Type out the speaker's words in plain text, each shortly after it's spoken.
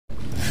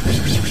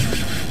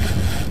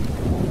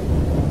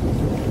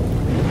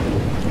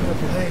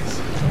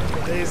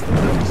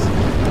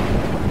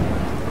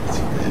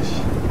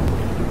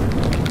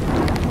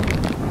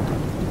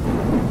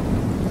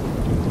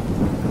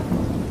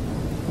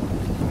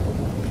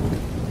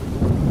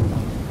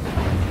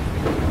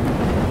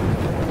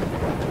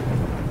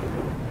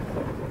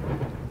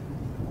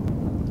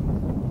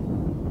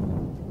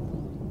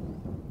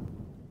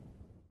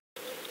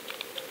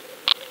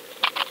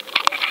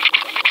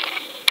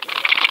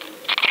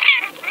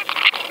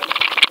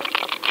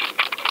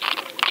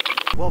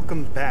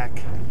Welcome back,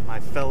 my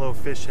fellow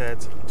fish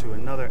heads, to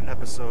another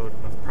episode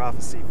of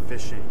Prophecy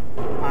Fishing.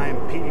 I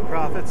am Petey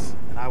Prophets,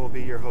 and I will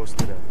be your host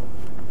today.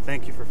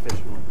 Thank you for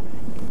fishing with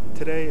me.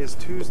 Today is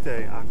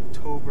Tuesday,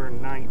 October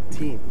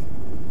 19th.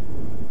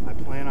 I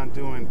plan on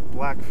doing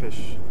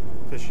blackfish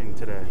fishing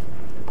today.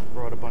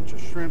 Brought a bunch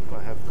of shrimp.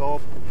 I have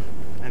gulp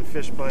and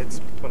fish bites,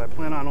 but I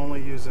plan on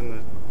only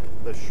using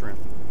the shrimp.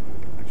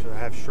 Actually, I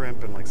have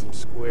shrimp and like some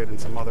squid and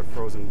some other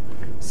frozen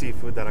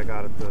seafood that I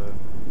got at the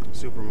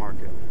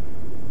supermarket.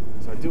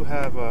 So I do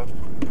have a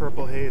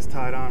purple haze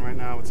tied on right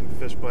now with some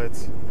fish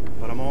bites,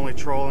 but I'm only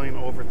trolling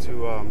over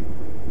to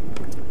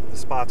the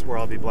spots where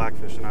I'll be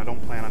blackfishing. I don't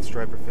plan on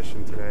striper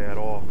fishing today at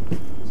all.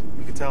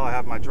 You can tell I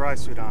have my dry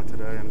suit on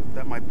today, and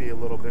that might be a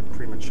little bit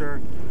premature,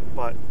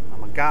 but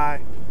I'm a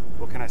guy.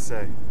 What can I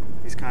say?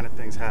 These kind of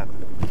things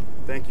happen.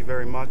 Thank you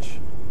very much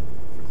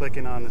for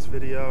clicking on this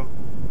video.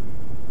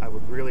 I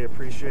would really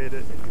appreciate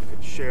it if you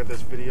could share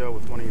this video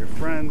with one of your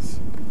friends,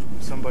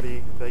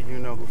 somebody that you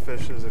know who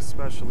fishes,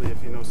 especially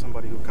if you know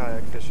somebody who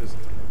kayak fishes.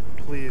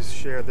 Please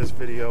share this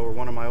video or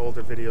one of my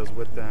older videos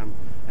with them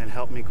and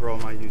help me grow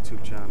my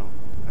YouTube channel.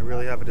 I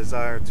really have a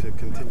desire to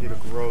continue to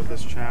grow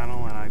this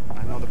channel, and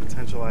I know the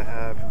potential I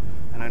have,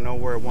 and I know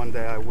where one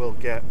day I will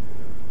get,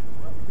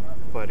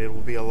 but it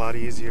will be a lot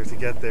easier to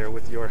get there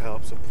with your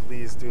help. So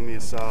please do me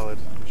a solid,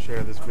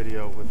 share this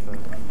video with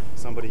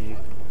somebody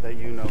that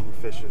you know who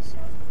fishes.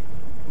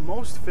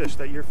 Most fish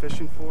that you're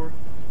fishing for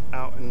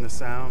out in the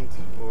sound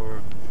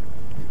or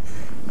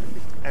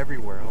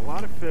everywhere, a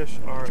lot of fish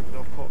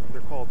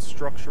they're called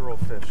structural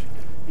fish.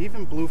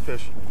 Even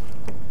bluefish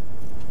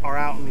are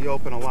out in the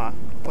open a lot,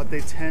 but they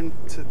tend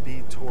to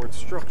be towards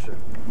structure.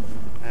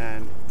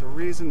 And the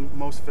reason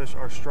most fish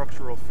are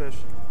structural fish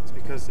is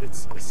because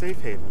it's a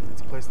safe haven.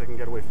 It's a place they can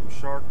get away from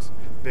sharks,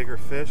 bigger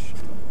fish.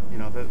 You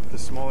know, the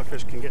smaller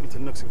fish can get into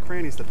nooks and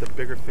crannies that the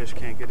bigger fish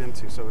can't get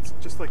into. So it's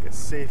just like a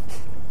safe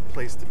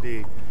place to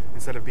be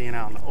instead of being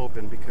out in the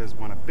open, because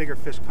when a bigger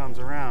fish comes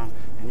around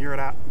and you're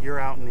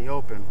out in the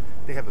open,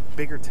 they have a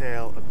bigger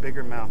tail, a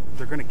bigger mouth.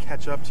 They're going to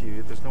catch up to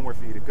you. There's nowhere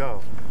for you to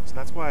go. So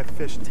that's why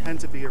fish tend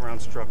to be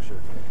around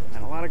structure.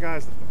 And a lot of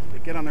guys, they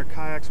get on their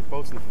kayaks or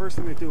boats, and the first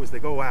thing they do is they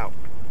go out.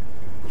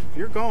 If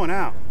you're going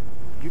out,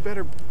 you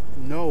better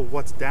know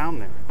what's down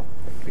there,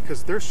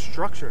 because there's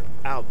structure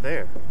out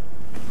there,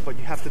 but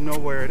you have to know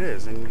where it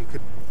is. And you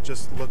could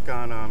just look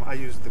on, I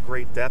use the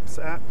Great Depths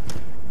app,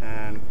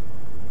 and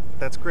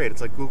that's great. It's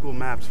like Google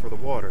Maps for the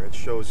water. It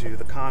shows you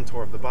the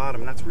contour of the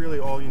bottom, and that's really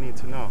all you need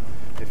to know.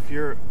 If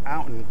you're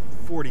out in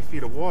 40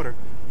 feet of water,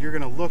 you're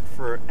going to look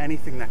for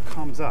anything that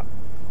comes up.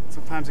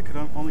 Sometimes it could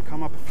only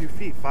come up a few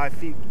feet, 5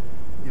 feet,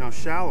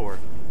 shallower.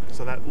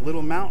 So that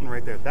little mountain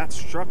right there, that's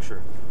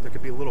structure. There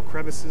could be little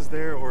crevices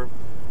there, or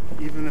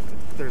even if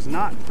there's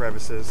not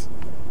crevices,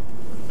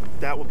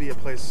 that will be a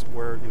place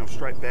where,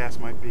 striped bass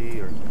might be,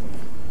 or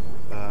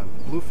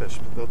bluefish.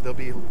 They'll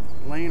be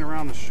laying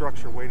around the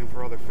structure waiting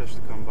for other fish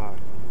to come by.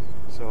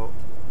 So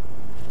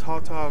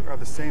tautog are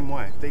the same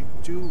way. They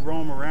do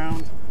roam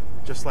around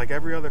just like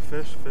every other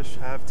fish. Fish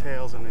have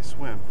tails and they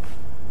swim.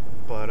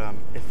 But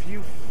if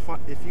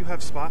you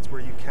have spots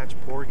where you catch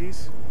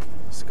porgies,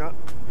 scut,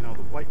 the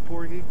white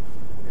porgy,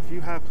 if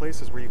you have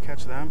places where you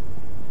catch them,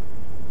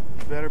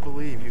 you better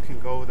believe you can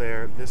go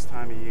there this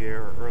time of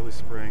year or early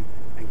spring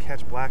and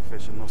catch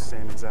blackfish in those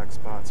same exact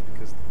spots,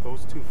 because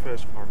those two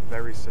fish are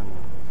very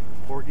similar.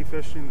 Porgy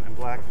fishing and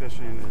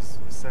blackfishing is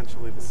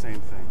essentially the same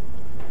thing.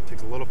 It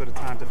takes a little bit of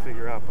time to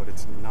figure out, but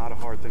it's not a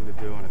hard thing to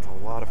do, and it's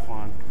a lot of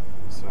fun.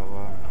 So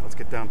let's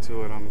get down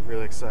to it. I'm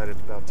really excited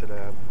about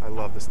today. I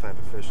love this type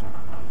of fishing.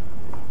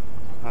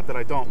 Not that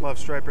I don't love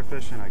striper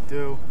fishing, I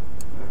do.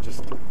 I've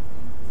just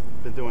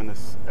been doing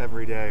this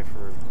every day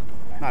for,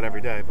 not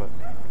every day, but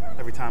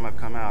every time I've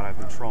come out, I've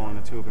been trolling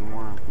the tube and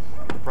worm,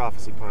 the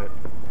prophecy pipe.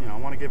 I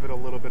want to give it a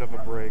little bit of a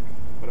break,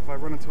 but if I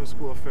run into a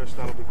school of fish,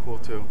 that'll be cool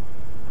too.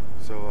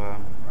 So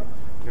I'm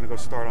going to go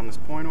start on this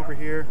point over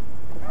here.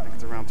 I think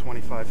it's around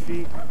 25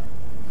 feet,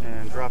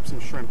 and drop some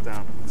shrimp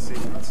down. Let's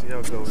see how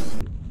it goes.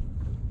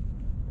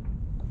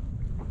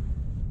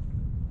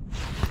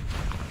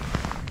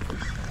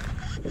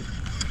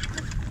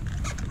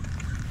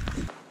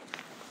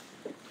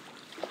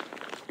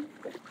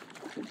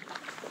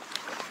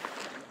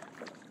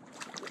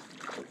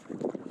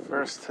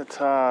 First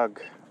tautog.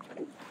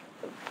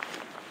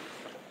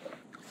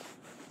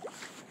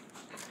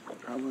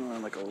 Probably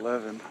around like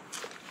 11.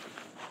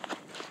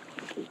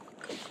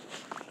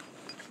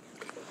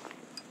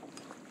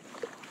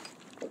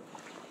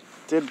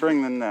 Did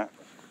bring the net.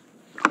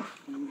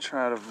 Let me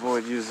try to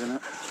avoid using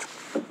it.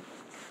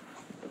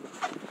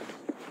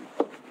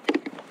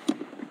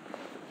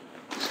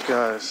 These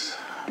guys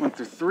went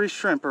through 3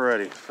 shrimp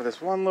already for this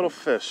one little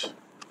fish.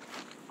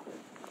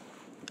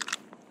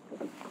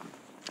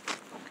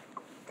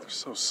 They're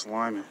so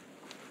slimy.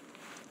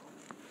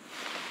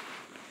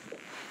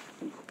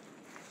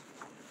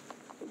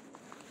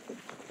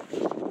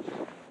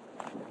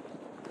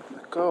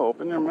 Let go,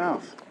 open your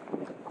mouth.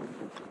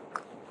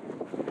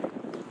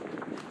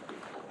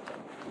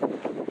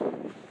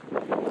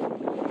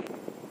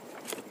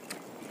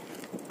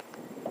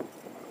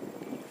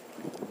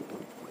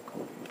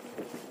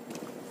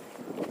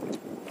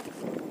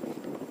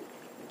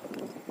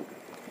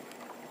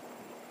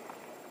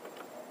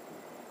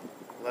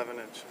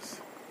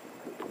 inches.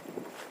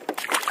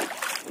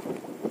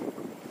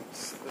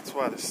 So that's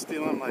why they're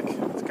stealing, like,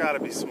 it's gotta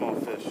be small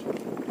fish.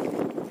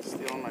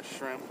 Stealing my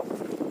shrimp.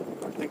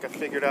 I think I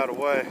figured out a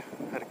way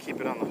how to keep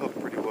it on the hook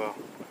pretty well.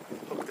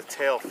 Hook the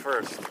tail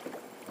first.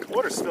 The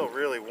water's still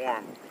really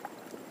warm.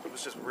 It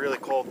was just really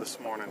cold this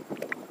morning,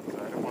 so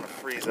I didn't want to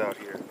freeze out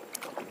here.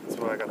 That's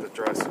why I got the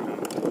dry suit on.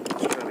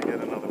 Let's try to get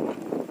another one.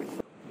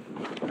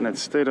 And it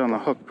stayed on the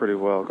hook pretty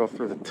well. Go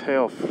through the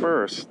tail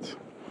first.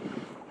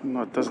 Even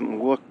though it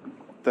doesn't look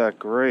that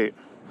great.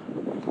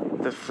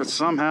 If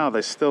somehow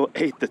they still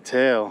ate the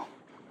tail,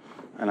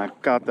 and I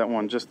got that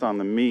one just on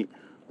the meat,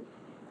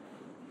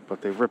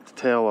 but they ripped the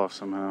tail off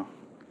somehow.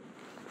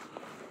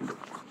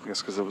 I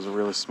guess because it was a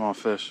really small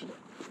fish.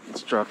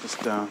 Let's drop this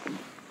down.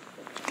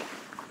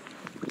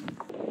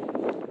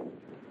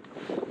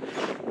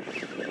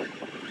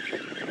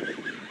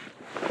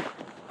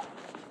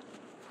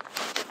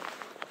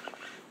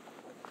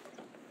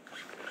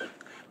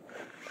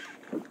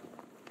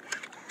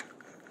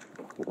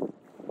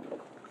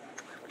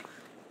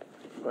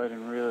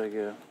 Fighting really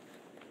good.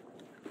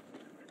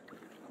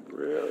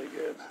 Really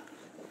good.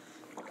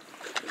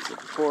 It's a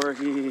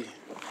Porgy.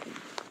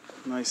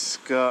 Nice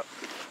scut.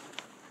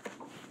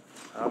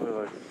 Probably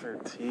like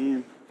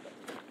 13.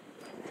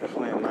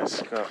 Definitely a nice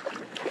scut.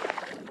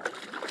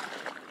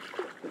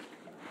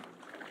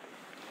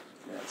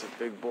 Yeah, it's a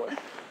big boy.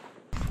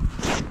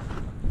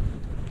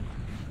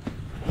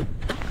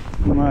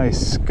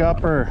 Nice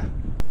scupper.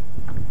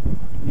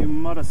 You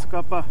mudda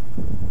scupper.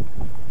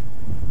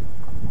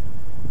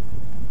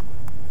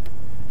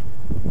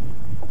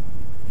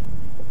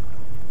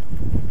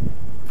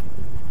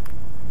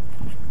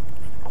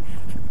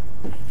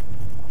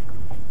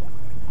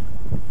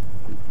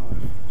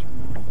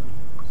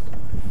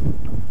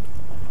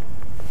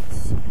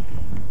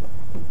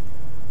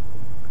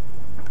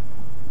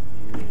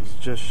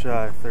 Just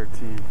shy of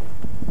 13.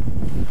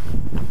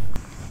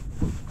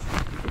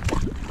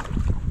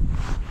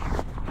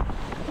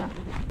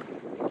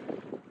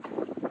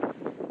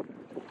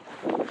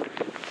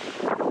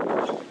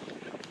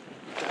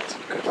 That's a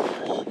good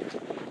fish.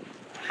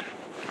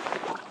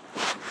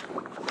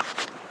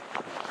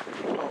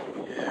 Oh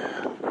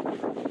yeah.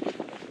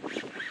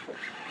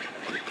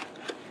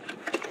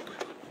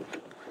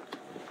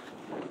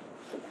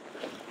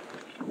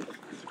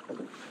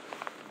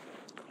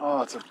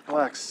 Oh, it's a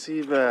black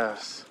sea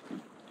bass.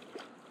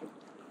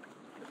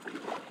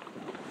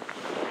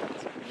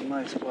 It's a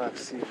nice black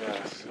sea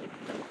bass.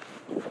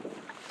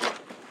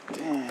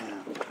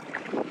 Damn.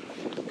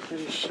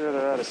 Pretty sure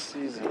they're out of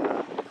season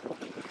now.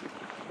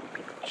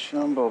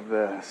 Jumbo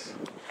bass.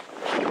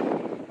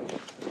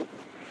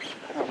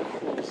 How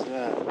cool is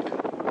that?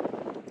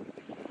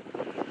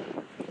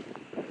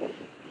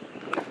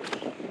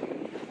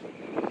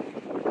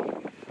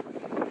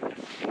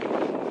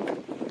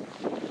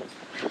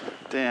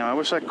 Damn, I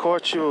wish I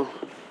caught you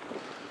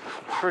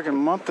a friggin'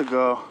 month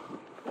ago.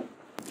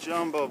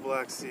 Jumbo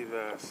black sea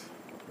bass.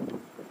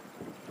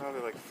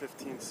 Probably like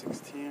 15,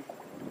 16.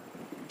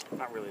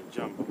 Not really a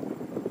jumbo.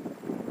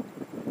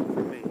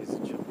 For me, he's a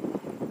jumbo.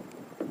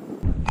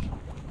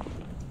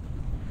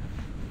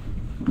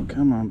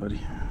 Come on,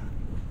 buddy.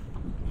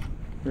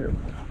 Here we go.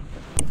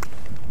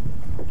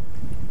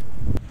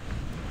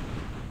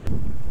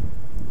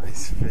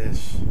 Nice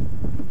fish.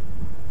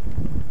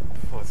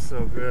 Oh, it's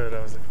so good.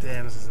 I was like,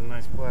 damn, this is a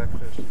nice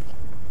blackfish.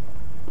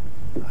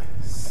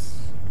 Nice.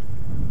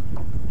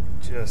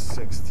 Just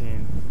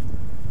 16.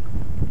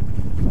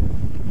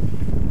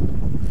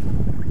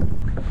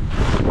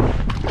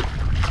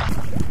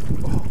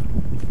 Oh.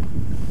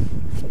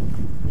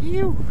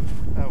 Ew.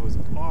 That was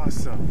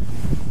awesome.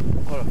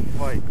 What a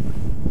fight.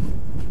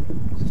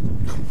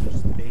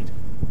 Just ate.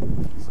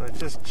 So I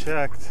just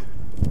checked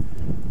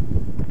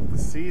the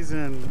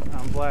season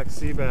on black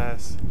sea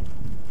bass.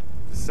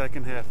 The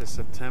second half is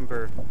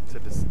September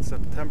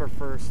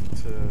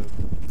 1st to,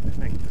 I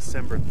think,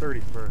 December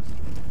 31st.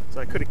 So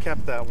I could have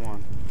kept that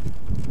one.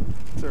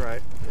 It's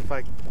alright. If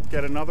I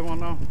get another one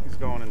though, he's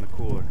going in the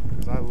cooler.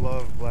 Because I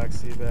love black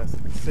sea bass. I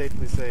can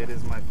safely say it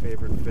is my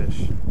favorite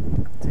fish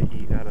to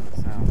eat out of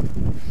the sound.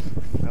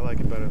 I like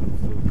it better than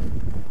food.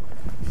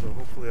 So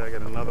hopefully I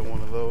get another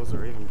one of those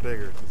or even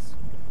bigger. Because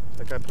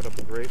that guy put up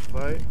a great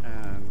fight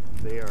and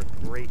they are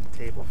great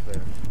table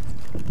fare.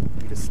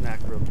 Eat a snack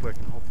real quick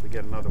and hopefully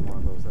get another one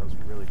of those. That was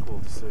really cool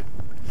to see.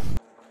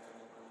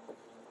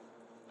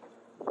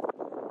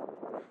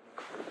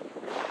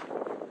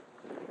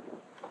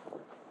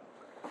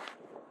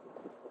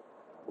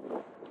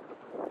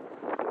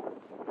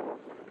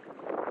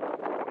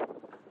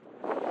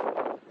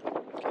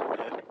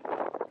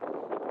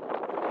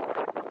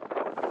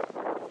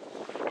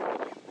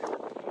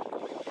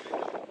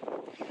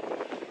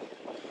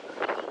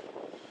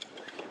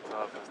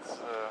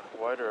 It's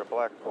white or a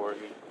black Porgy.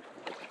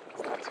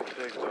 It's not too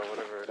big though,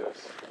 whatever it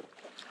is.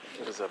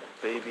 It is a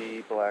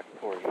baby black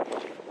Porgy.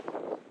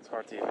 It's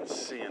hard to even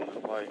see in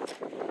the light.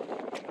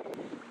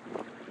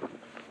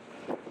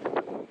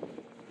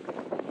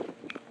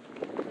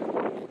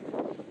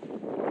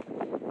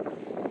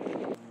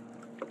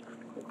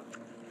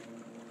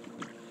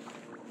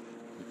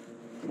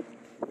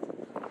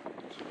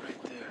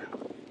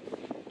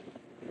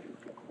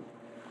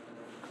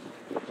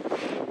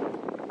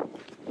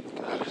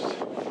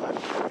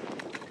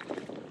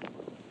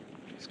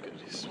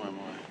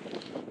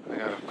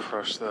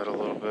 wash that a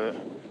little bit.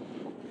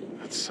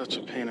 That's such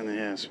a pain in the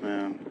ass,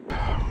 man.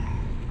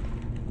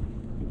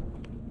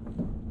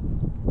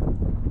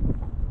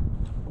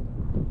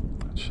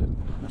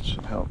 That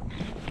should help.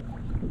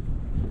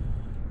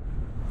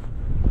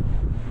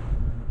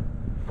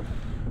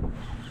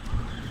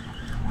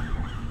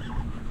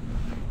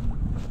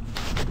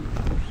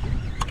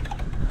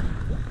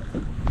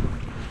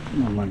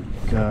 Oh my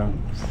god,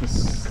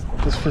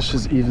 this fish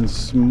is even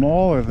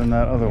smaller than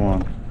that other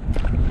one.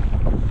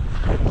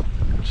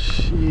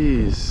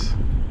 Jeez.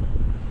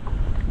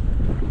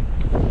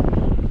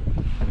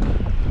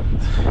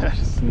 That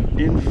is an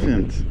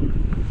infant.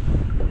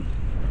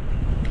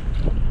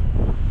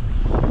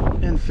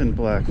 Infant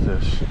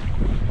blackfish.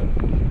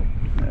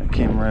 Yeah, it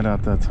came right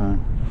out that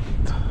time.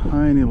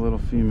 Tiny little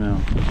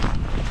female.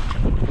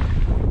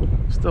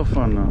 Still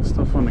fun though,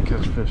 still fun to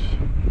catch fish.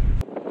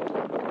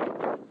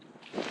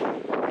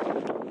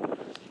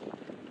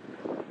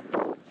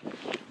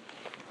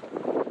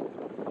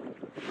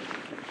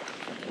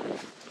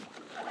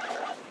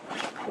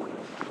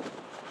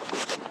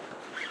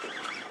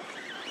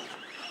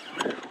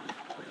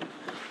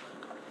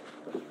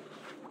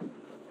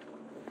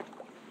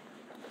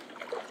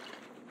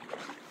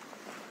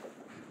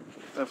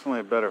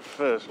 Definitely a better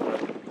fish, but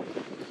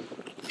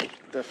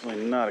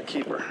definitely not a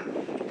keeper.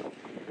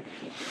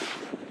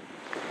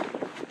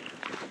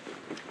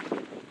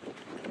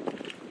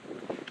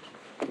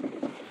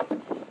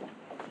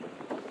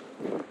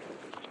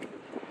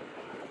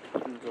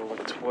 Go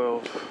with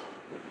 12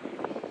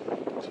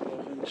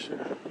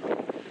 incher.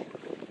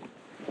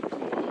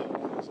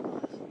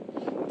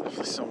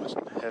 Definitely so much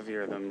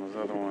heavier than those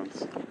other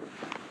ones.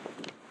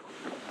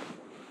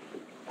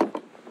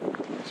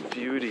 It's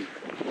beauty.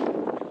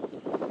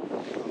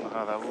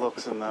 How that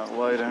looks in that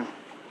lighting.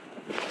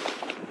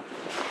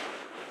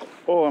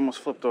 Oh, I almost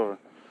flipped over.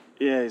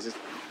 Yeah, he's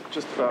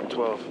just about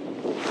 12.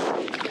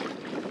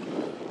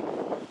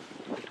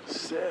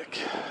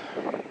 Sick.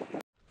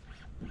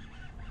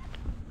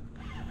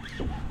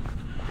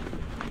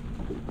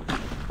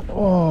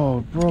 Oh,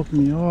 it broke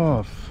me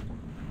off.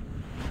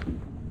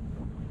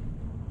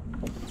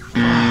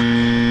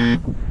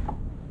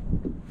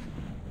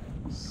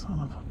 Son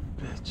of a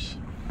bitch.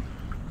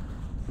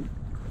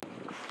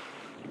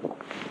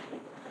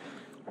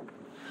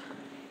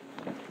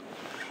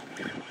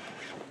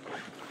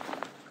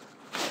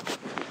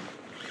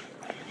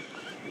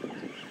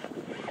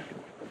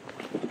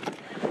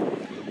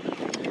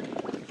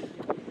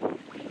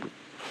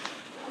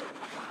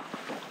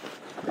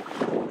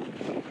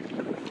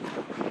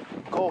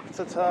 Gulp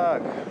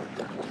Tatag,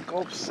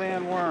 Gulp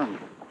Sandworm.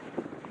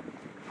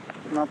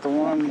 Not the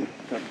one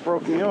that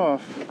broke me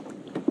off.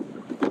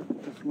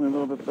 Definitely a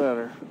little bit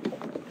better.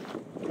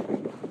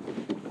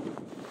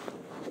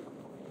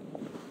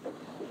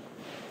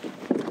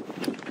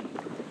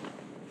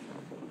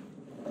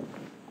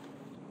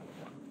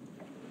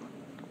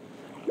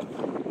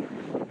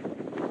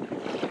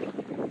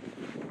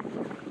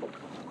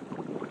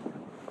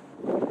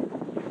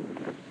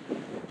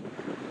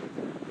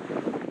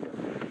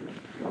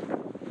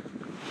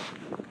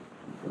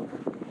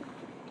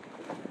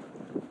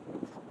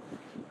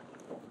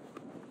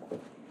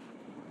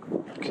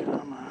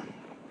 Come on.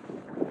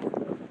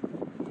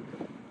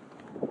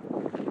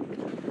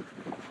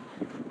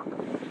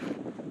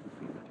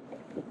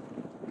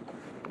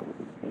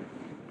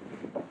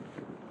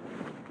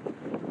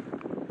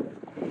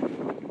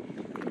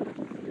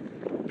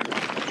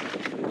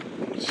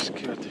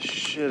 Scared the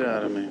shit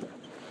out of me.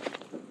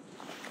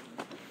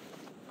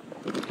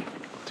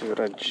 Dude,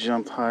 I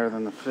jumped higher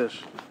than the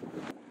fish.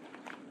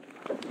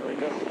 There we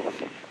go.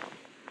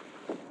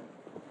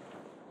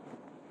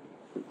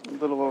 A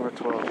little over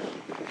 12.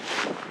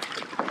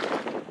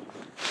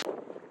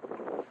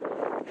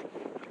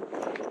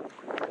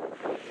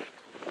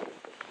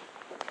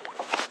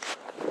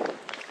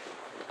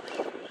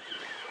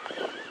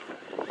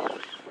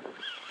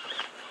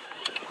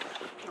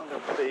 Another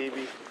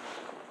baby.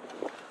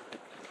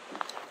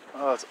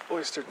 Oh, it's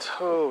oyster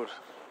toad.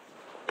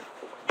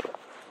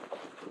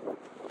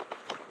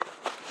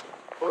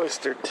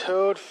 Oyster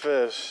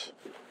toadfish.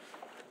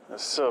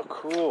 That's so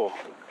cool.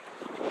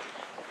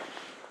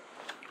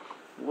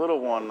 Little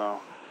one though.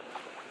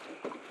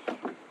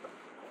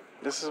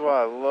 This is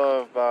why I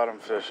love bottom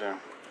fishing.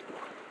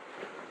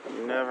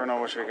 You never know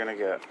what you're gonna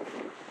get.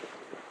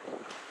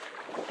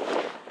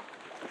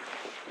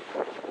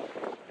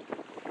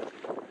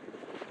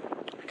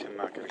 I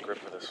cannot get a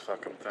grip of this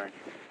fucking thing.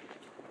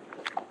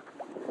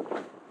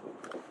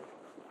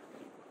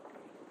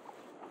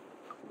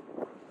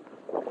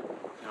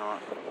 You know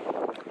what?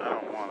 I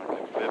don't want to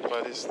get bit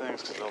by these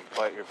things because they'll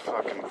bite your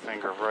fucking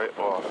finger right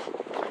off.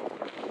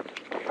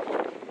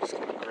 I'm just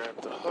gonna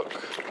grab the hook.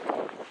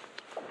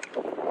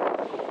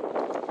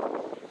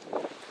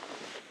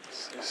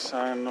 Say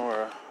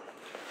sayonara.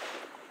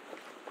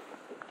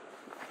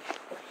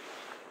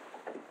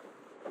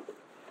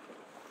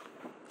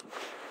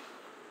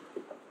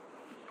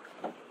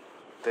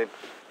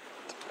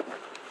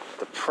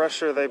 The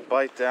pressure they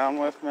bite down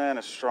with, man,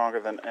 is stronger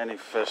than any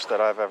fish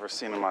that I've ever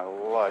seen in my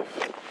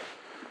life.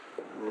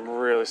 I'm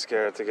really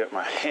scared to get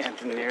my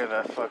hand near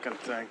that fucking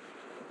thing.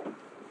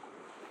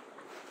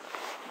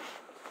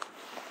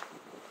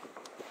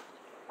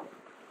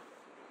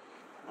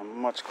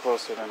 I'm much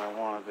closer than I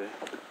want to be.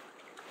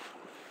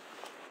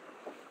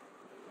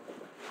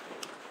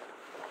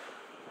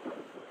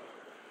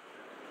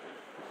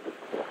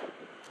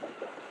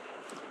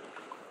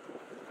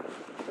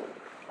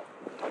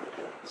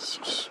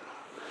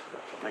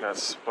 They got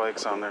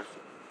spikes on their...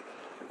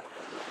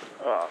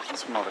 Oh,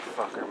 this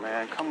motherfucker,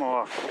 man, come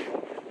off.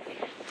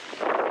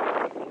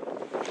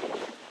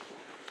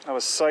 I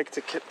was psyched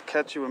to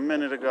catch you a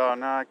minute ago,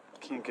 now I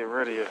can't get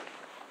rid of you.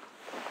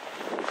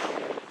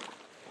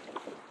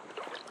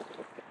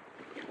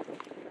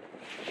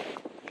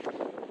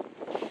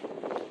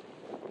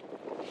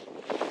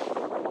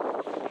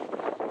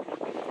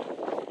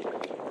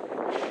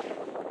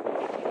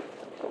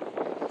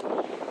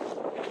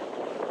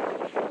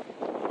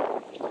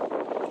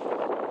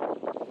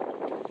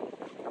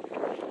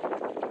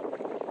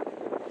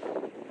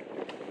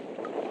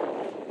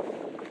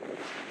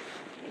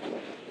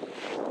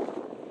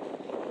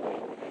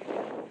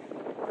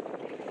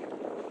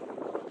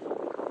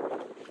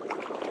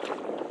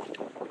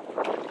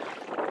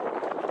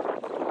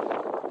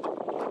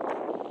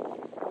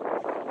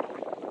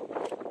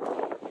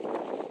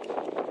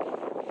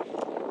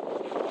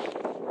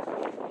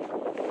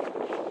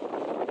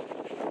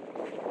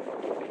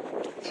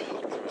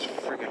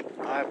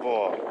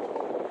 Eyeball.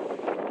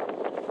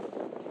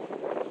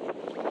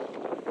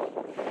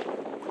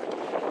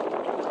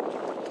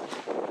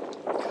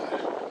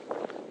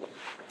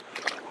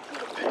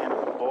 What a pain in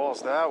the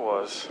balls that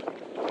was.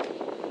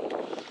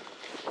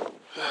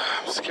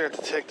 I'm scared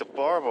to take the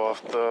barb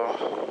off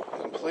though,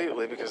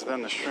 completely, because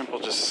then the shrimp will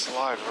just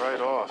slide right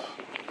off.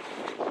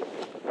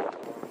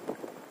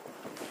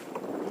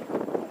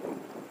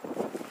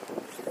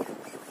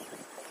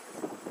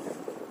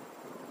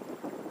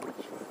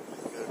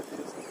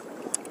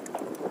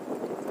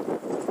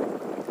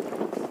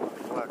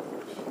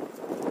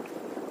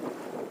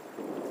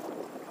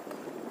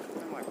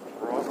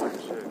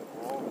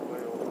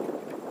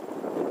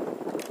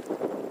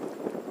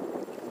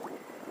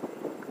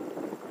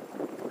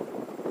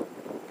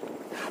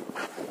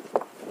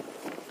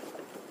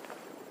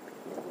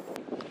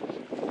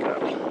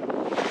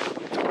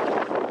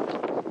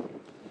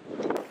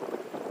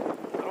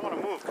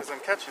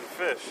 Catching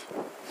fish.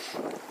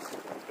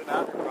 It's been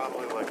out here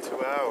probably like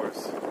 2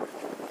 hours.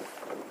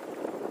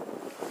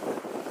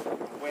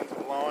 The wind's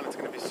blowing, it's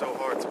going to be so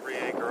hard to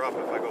re-anchor up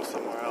if I go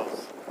somewhere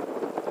else.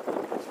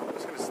 So I'm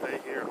just going to stay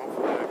here.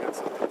 Hopefully I get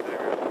something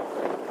bigger.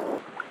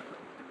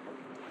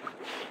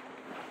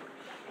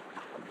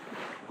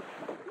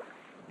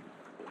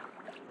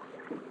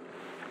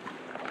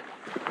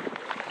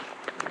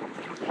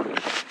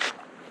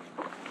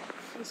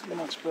 This is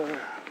much better.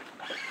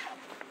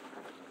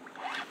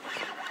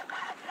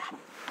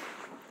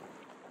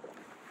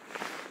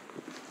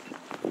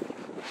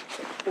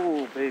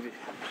 Oh, baby.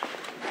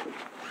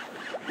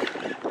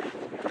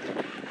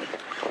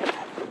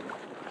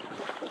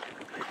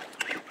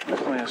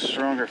 Definitely a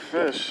stronger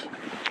fish.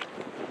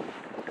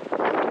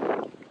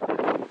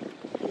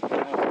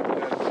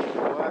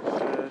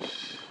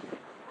 Blackfish.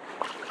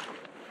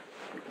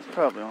 It's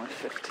probably only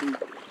 15.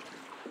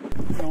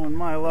 Knowing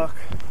my luck.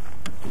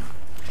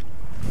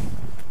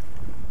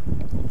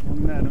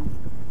 One net him.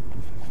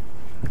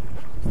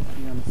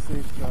 Be on the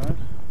safe side.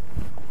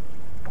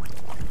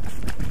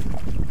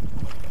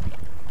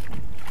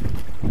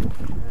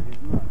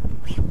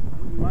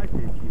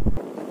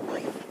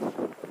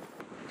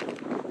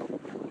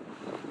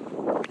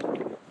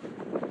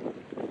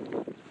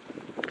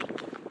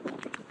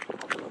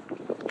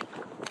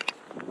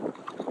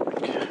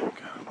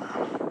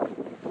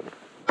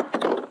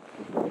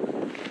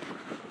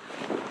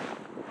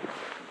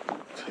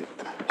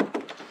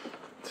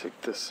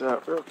 This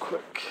out real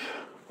quick.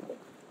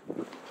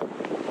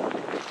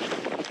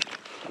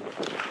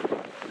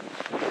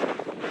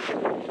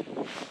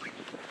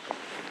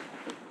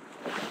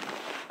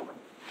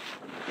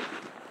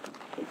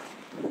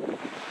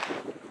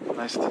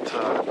 Nice to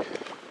talk.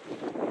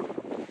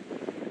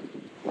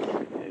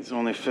 He's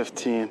only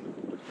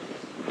 15,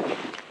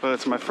 but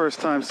it's my first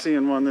time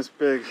seeing one this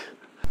big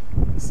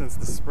since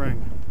the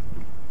spring.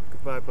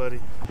 Goodbye,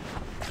 buddy.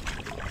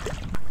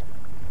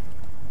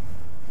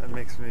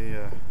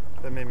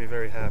 That made me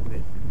very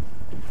happy.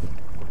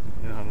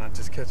 You know, I'm not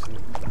just catching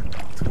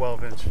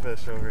 12-inch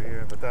fish over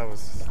here, but that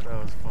was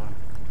fun.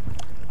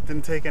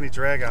 Didn't take any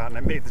drag out, and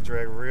I made the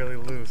drag really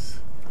loose.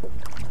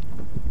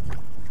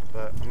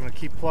 But I'm gonna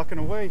keep plucking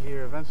away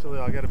here. Eventually,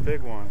 I'll get a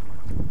big one.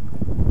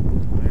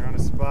 When you're on a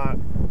spot,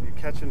 you're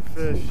catching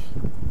fish.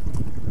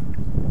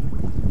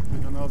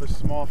 Even though there's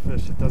small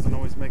fish, it doesn't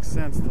always make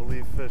sense to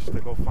leave fish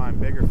to go find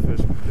bigger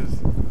fish,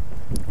 because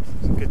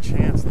there's a good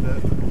chance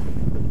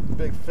that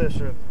big fish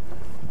are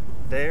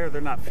there,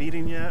 they're not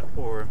feeding yet,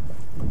 or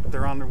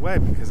they're on their way,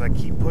 because I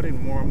keep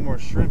putting more and more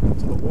shrimp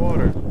into the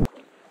water.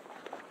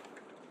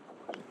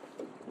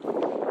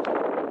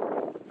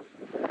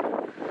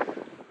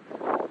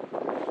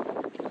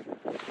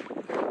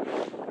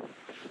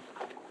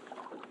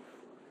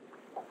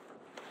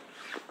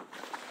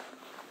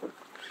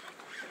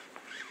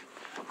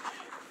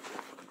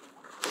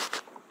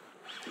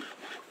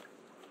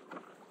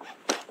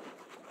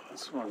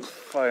 This one's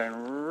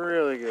fighting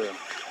really good.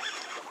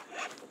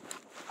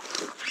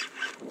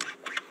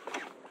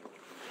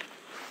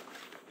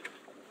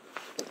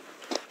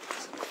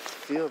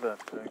 Feel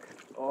that thing.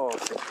 Oh,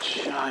 it's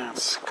a giant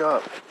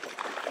scup.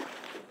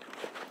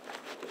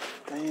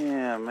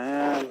 Damn,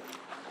 man.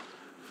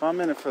 If I'm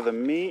in it for the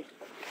meat,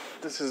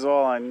 this is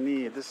all I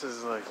need. This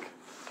is like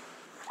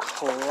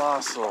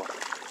colossal.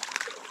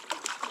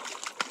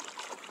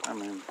 I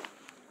mean,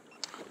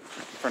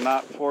 for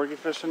not porgy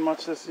fishing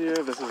much this year,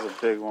 this is a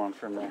big one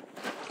for me.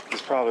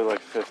 It's probably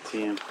like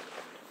 15.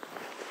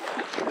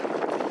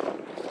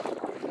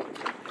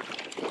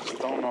 Just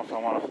don't know if I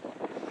want to.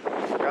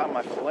 I forgot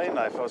my fillet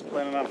knife. I was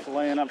planning on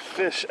filleting up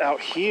fish out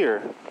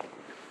here.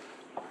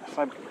 If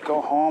I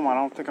go home, I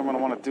don't think I'm going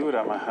to want to do it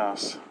at my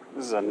house.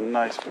 This is a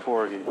nice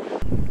porgy.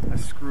 I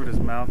screwed his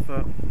mouth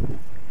up.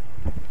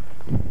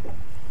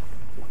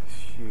 It's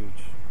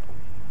huge.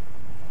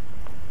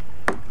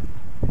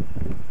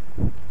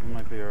 It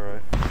might be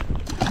alright.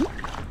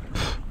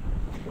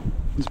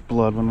 This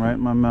blood went right in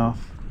my mouth.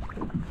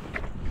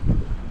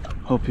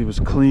 Hope he was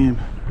clean.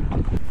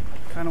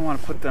 Kind of want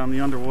to put down the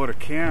underwater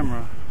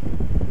camera,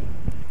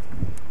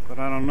 but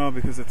I don't know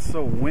because it's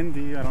so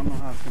windy. I don't know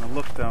how it's going to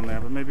look down there,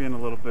 but maybe in a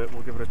little bit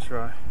we'll give it a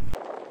try.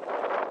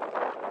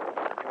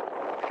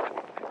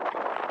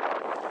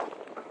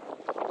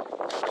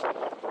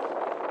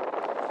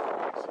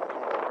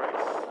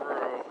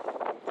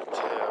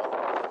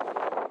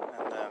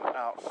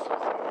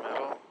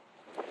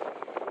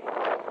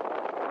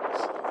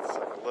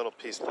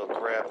 Piece, they'll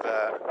grab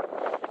that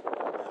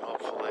and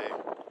hopefully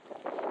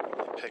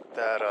they pick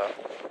that up,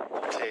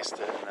 taste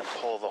it, and then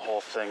pull the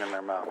whole thing in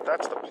their mouth.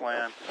 That's the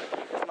plan.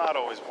 It's not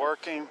always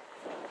working.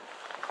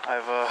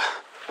 I've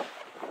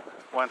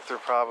went through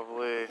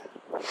probably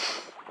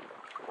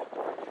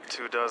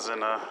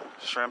 24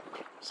 shrimp,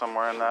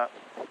 somewhere in that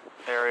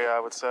area, I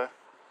would say.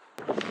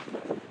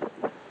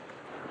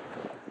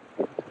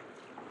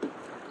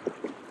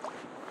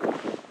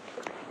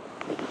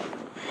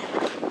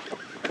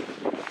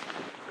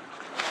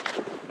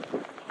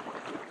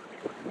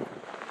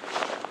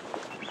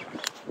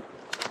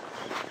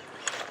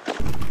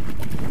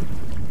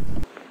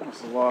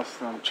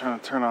 Lost. I'm trying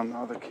to turn on the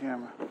other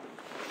camera.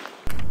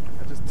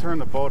 I just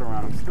turned the boat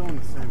around. I'm still in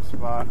the same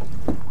spot.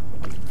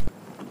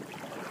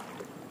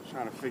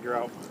 Trying to figure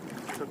out.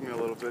 It took me a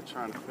little bit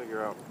trying to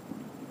figure out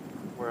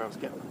where I was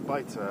getting the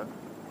bites at.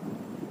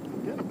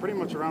 I'm getting pretty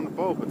much around the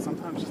boat, but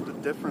sometimes just the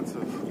difference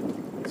of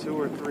 2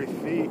 or 3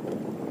 feet,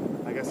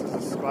 I guess, is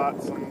a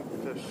spot some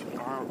fish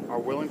are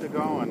willing to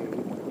go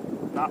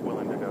and not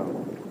willing to go,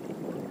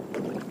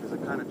 because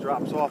it kind of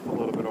drops off a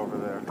little bit over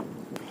there.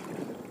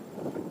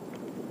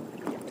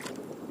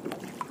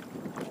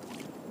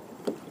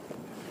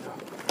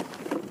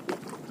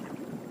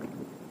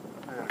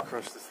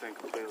 Crush this thing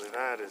completely.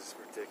 That is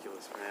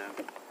ridiculous, man.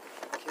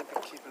 You can't be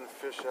keeping the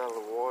fish out of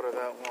the water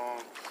that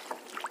long,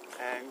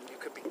 and you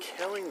could be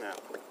killing them.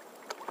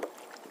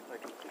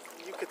 Like,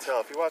 you could tell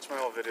if you watch my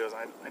old videos,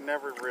 I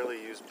never really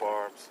use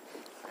barbs.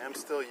 I am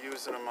still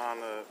using them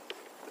on the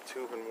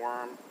tube and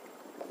worm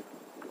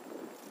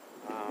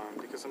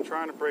because I'm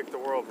trying to break the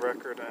world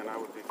record, and I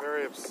would be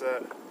very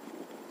upset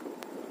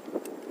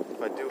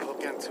if I do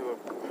hook into a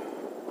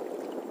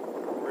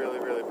really,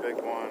 really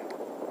big one.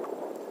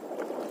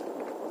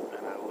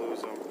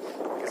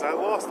 Because I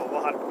lost a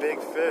lot of big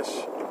fish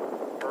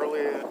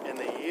early in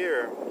the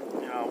year.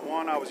 You know,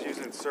 one, I was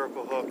using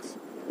circle hooks,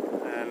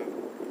 and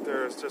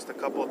there's just a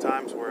couple of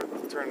times where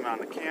turning on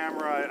the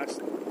camera, I just,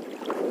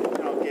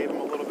 gave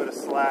them a little bit of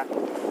slack.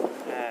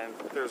 And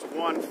there's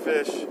one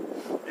fish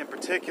in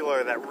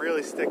particular that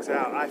really sticks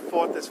out. I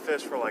fought this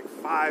fish for like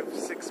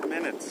 5-6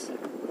 minutes.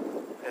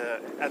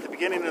 At the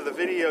beginning of the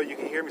video, you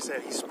can hear me say,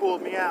 "He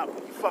spooled me out.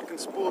 He fucking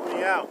spooled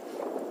me out."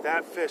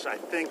 That fish, I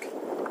think,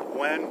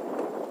 when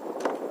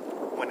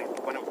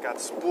it got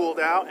spooled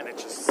out and it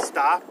just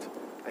stopped,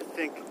 I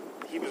think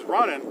he was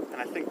running, and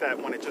I think that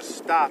when it just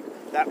stopped,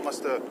 that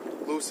must have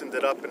loosened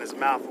it up in his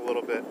mouth a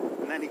little bit,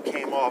 and then he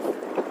came off.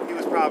 He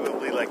was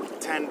probably like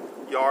 10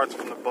 yards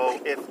from the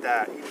boat, if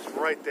that. He was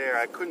right there.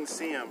 I couldn't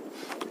see him,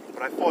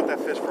 but I fought that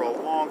fish for a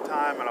long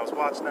time, and I was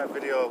watching that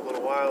video a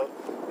little while,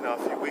 a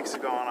few weeks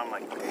ago, and I'm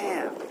like,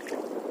 damn,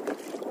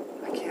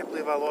 I can't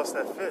believe I lost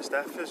that fish.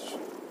 That fish,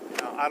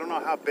 I don't know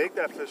how big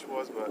that fish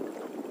was, but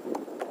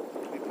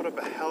put up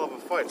a hell of a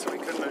fight, so he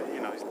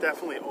couldn't, he's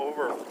definitely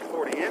over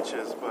 40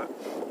 inches, but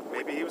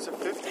maybe he was a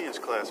 50-inch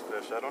class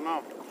fish. I don't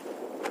know.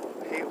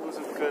 I hate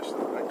losing fish.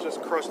 I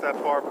just crushed that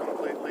barb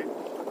completely.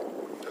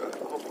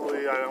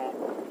 Hopefully I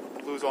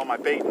don't lose all my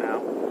bait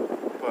now,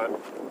 but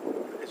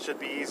it should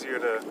be easier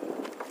to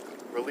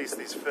release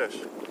these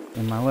fish.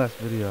 In my last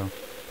video,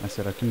 I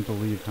said I couldn't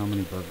believe how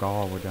many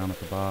burgal were down at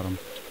the bottom,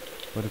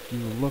 but if you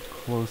look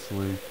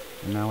closely,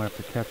 and now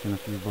after catching a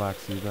few black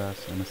sea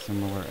bass in a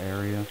similar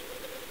area,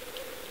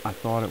 I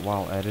thought it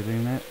while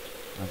editing it.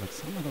 I was like,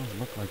 some of those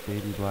look like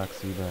baby black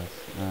sea bass,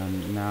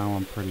 and now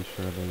I'm pretty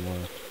sure they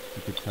were.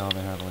 You could tell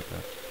they had like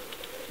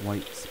a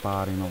white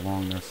spotting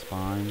along their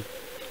spine,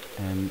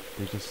 and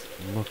they just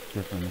look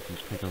different if you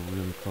take a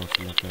really close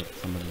look at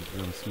some of these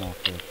really small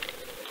fish.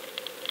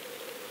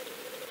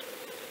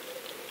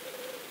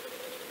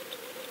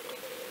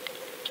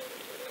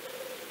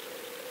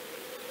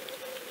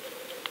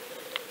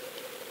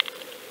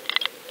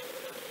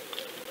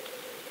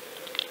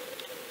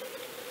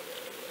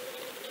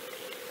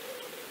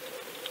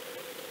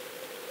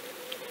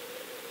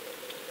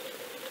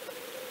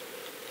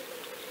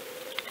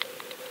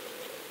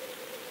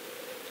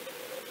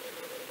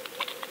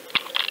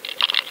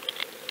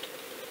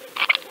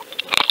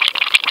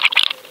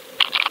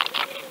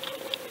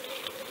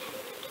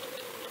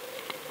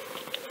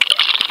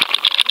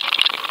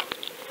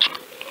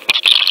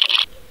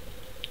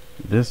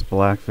 This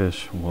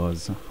blackfish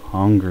was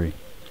hungry.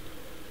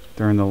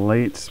 During the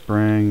late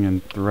spring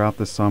and throughout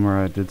the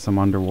summer, I did some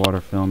underwater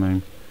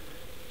filming,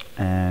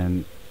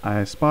 and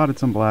I spotted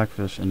some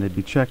blackfish, and they'd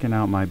be checking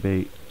out my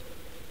bait,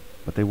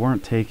 but they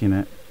weren't taking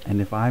it.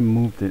 And if I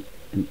moved it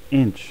an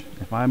inch,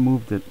 if I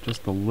moved it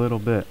just a little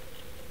bit,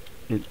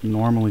 it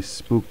normally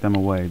spooked them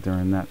away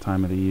during that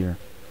time of the year.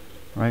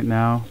 Right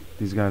now,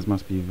 these guys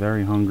must be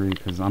very hungry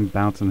because I'm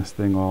bouncing this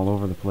thing all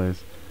over the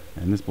place,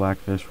 and this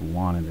blackfish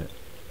wanted it.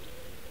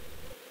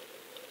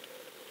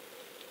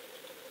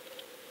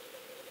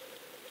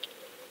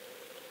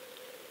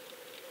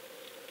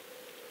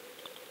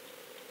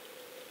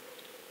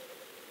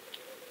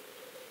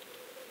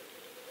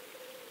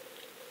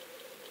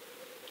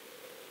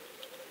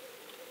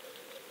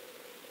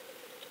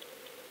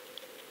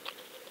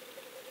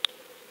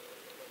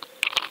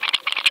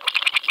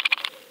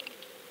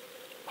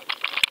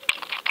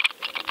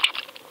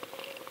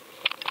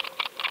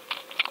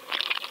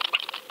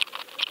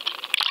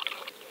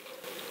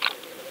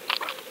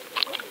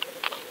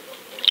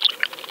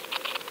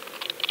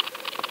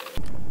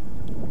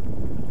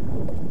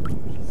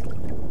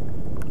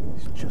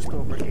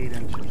 Over 8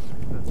 inches.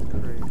 That's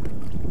crazy.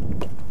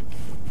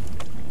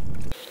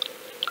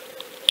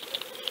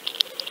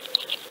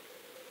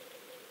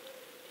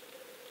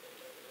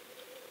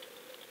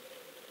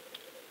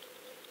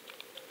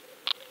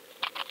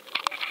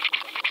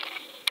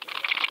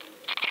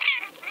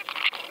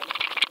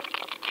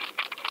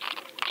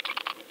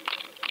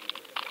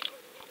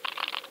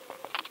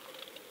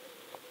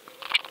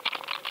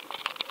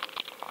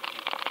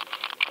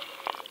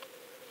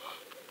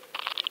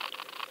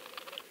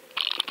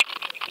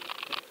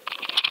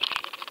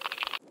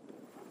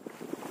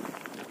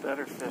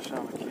 Better fish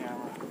on the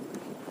camera.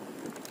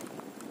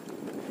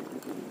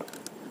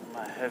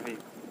 My heavy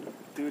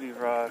duty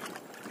rod.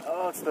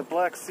 Oh, it's the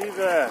black sea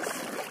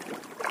bass.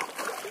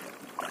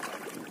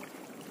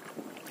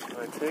 Do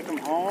I take him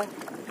home?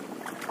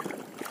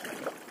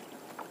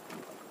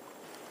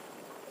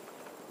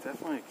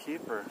 Definitely a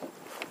keeper.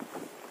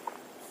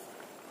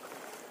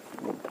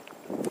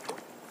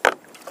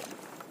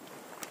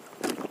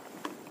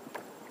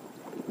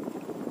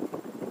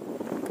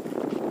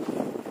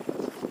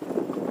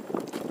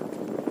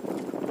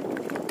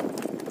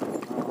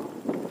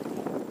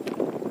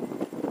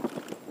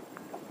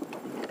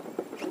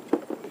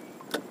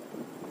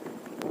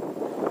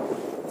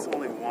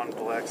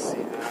 Black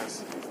sea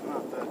bass. He's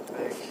not that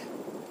big.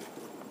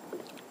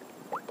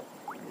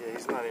 Yeah,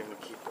 he's not even a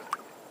keeper.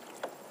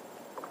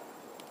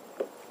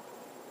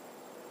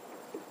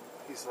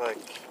 He's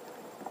like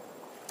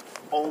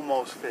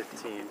almost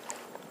 15.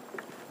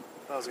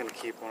 If I was gonna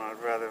keep one, I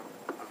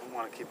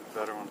want to keep a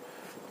better one.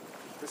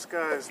 This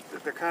guy's,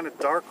 they're kind of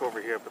dark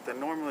over here, but they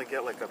normally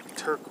get like a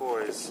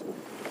turquoise,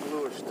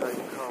 bluish type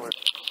color.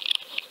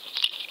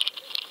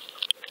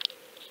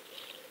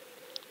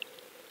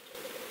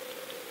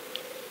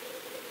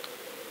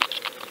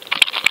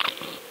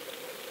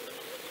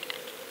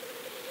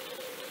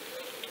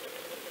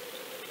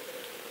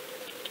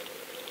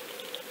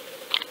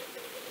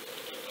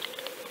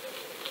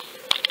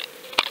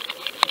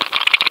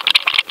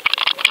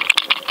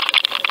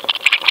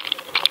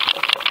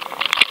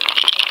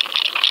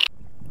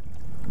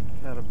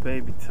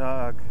 Baby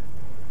tog.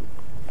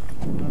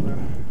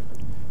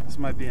 This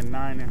might be a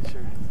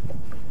 9-incher.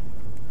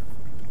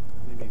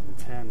 Maybe even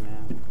 10,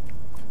 man.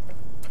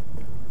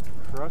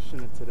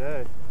 Crushing it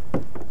today.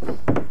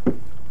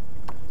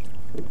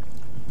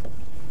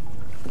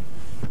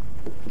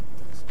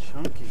 It's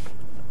chunky.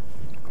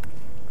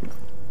 You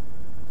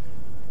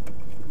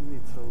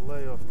need to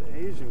lay off the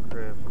Asian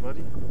crabs,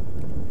 buddy.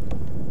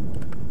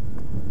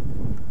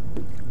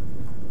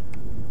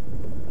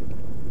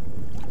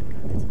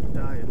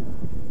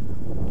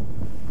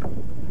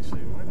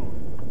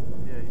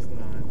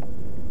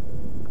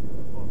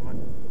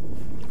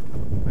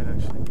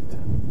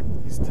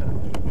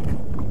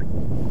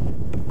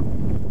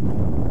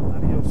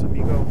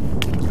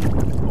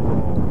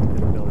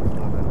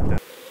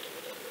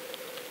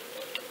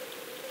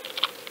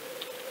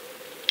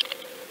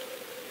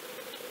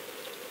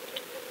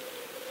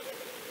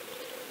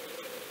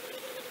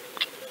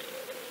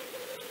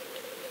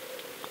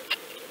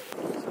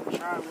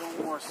 Trying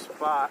one more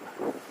spot. I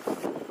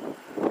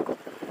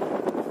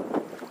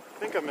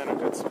think I'm in a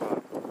good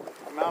spot.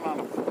 I'm out on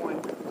a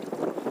point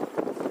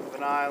of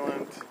an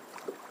island.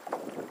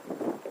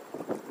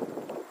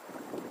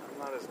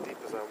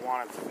 as I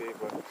want it to be,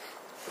 but I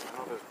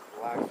know there's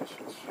blackfish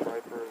and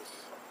stripers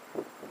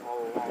all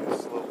along the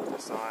slope of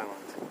this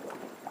island.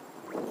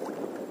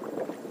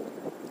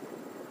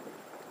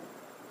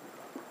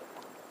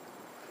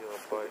 Feel a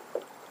bite.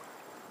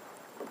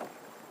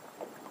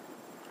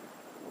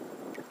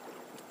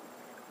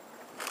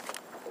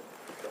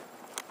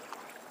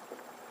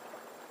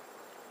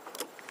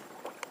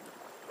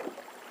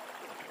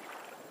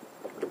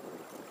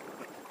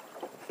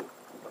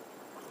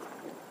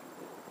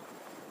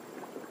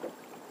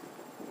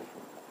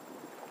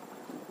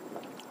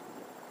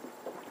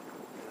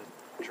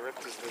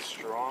 Drift is this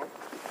strong.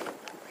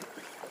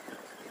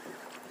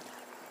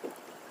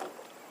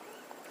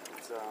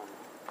 It's oh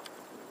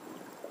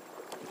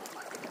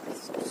my God,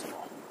 it's so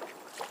small.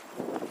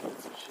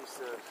 That's what she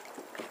said.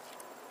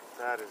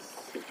 That is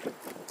good.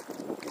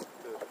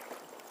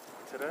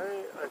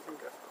 Today I think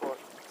I've caught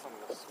some of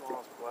the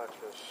smallest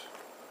blackfish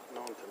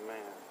known to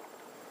man.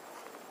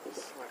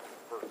 It's like a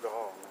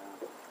burgal,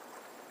 man.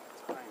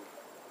 Tiny.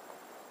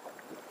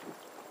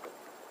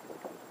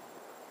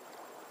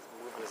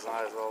 His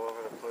eyes all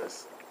over the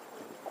place.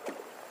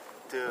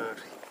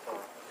 Dude,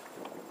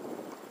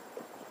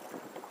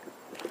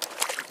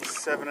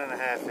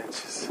 7.5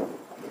 inches.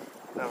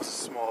 That was a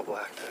small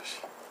blackfish.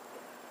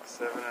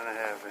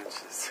 7.5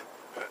 inches.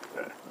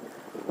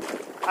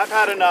 I've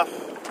had enough.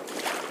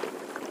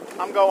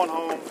 I'm going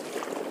home.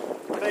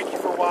 Thank you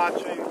for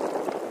watching.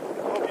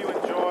 Hope you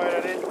enjoyed.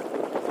 I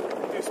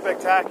didn't do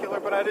spectacular,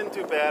 but I didn't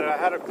do bad. I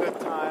had a good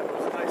time. It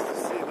was nice to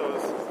see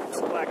those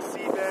black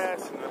sea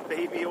bass and the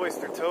baby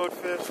oyster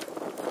toadfish.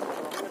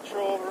 I'm going to chill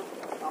over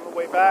on the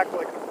way back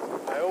like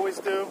I always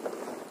do.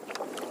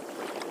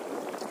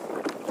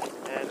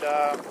 And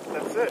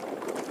that's it.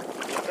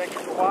 Thank you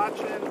for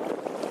watching.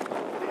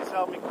 Please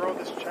help me grow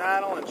this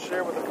channel and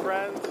share with a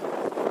friend.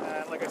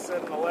 And like I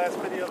said in the last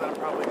video that I'm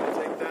probably going to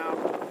take down,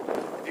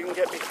 if you can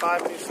get me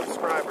 5 new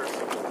subscribers,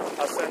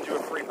 I'll send you a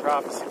free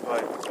prophecy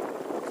pipe.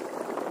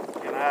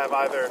 You can have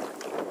either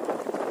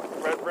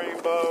red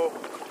rainbow,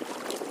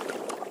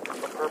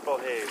 purple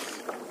haze.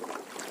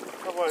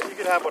 You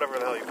can have whatever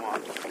the hell you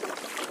want.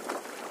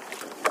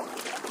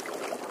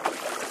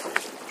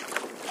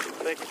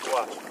 Thank you for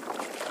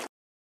watching.